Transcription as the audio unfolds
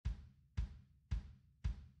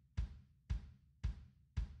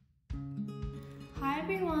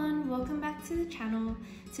everyone, welcome back to the channel.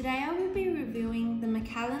 Today I will be reviewing the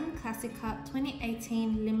Macallan Classic Cut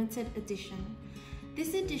 2018 Limited Edition.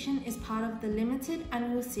 This edition is part of the limited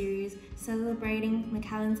annual series celebrating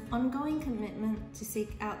Macallan's ongoing commitment to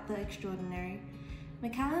seek out the extraordinary.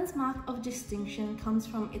 Macallan's mark of distinction comes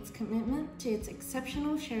from its commitment to its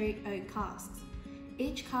exceptional sherry oak casks.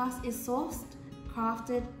 Each cask is sourced,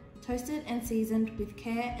 crafted, toasted and seasoned with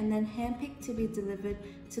care and then handpicked to be delivered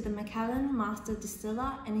to the Macallan master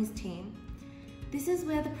distiller and his team. This is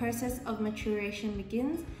where the process of maturation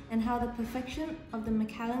begins and how the perfection of the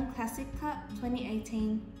Macallan Classic Cut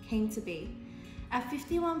 2018 came to be. At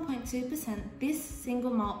 51.2%, this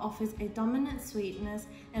single malt offers a dominant sweetness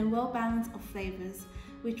and well balance of flavours,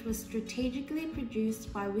 which was strategically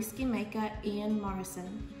produced by whiskey maker Ian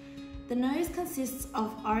Morrison. The nose consists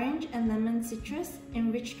of orange and lemon citrus,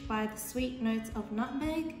 enriched by the sweet notes of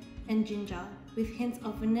nutmeg and ginger, with hints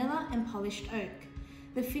of vanilla and polished oak.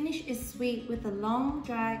 The finish is sweet with a long,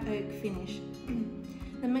 dry oak finish.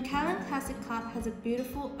 The Macallan Classic Cut has a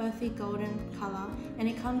beautiful earthy golden colour and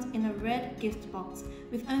it comes in a red gift box.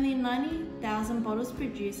 With only 90,000 bottles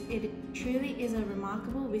produced, it truly is a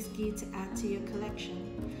remarkable whiskey to add to your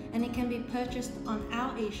collection, and it can be purchased on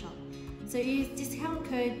our eShop. So use discount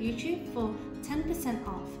code YouTube for 10%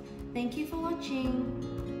 off. Thank you for watching.